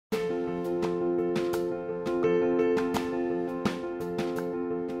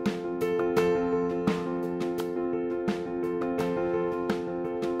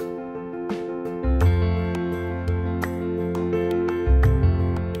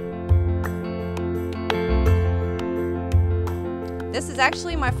This is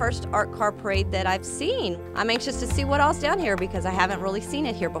actually my first art car parade that I've seen. I'm anxious to see what else down here because I haven't really seen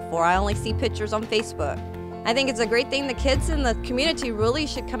it here before. I only see pictures on Facebook. I think it's a great thing. The kids in the community really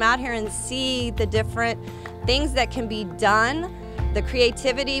should come out here and see the different things that can be done. The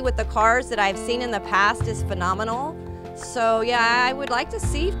creativity with the cars that I've seen in the past is phenomenal. So yeah, I would like to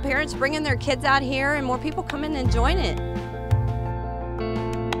see parents bringing their kids out here and more people come in and join it.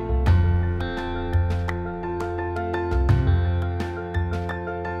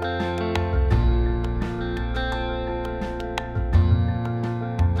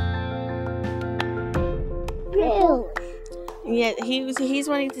 Yeah, he's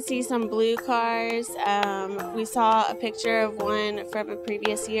wanting to see some blue cars. We saw a picture of one from a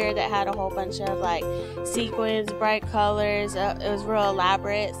previous year that had a whole bunch of like sequins, bright colors. It was real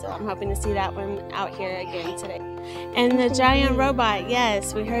elaborate, so I'm hoping to see that one out here again today. And the giant robot,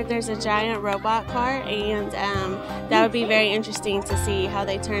 yes, we heard there's a giant robot car, and that would be very interesting to see how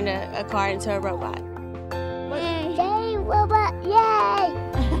they turned a car into a robot. Giant robot, yay!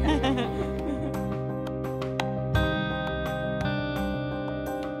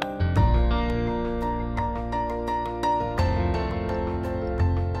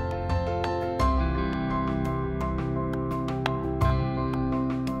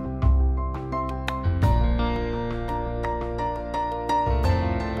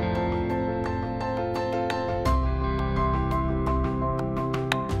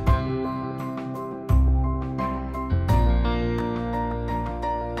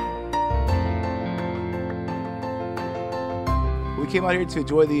 We came out here to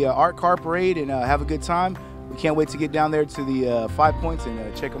enjoy the art car parade and have a good time. We can't wait to get down there to the 5 points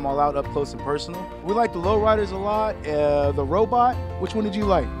and check them all out up close and personal. We like the lowriders a lot. The robot, which one did you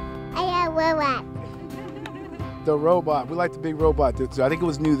like? I got robot. The robot. We like the big robot. I think it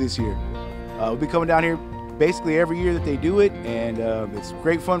was new this year. We'll be coming down here basically every year that they do it, and it's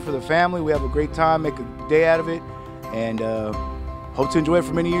great fun for the family. We have a great time, make a day out of it, and hope to enjoy it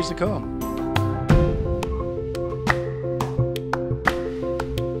for many years to come.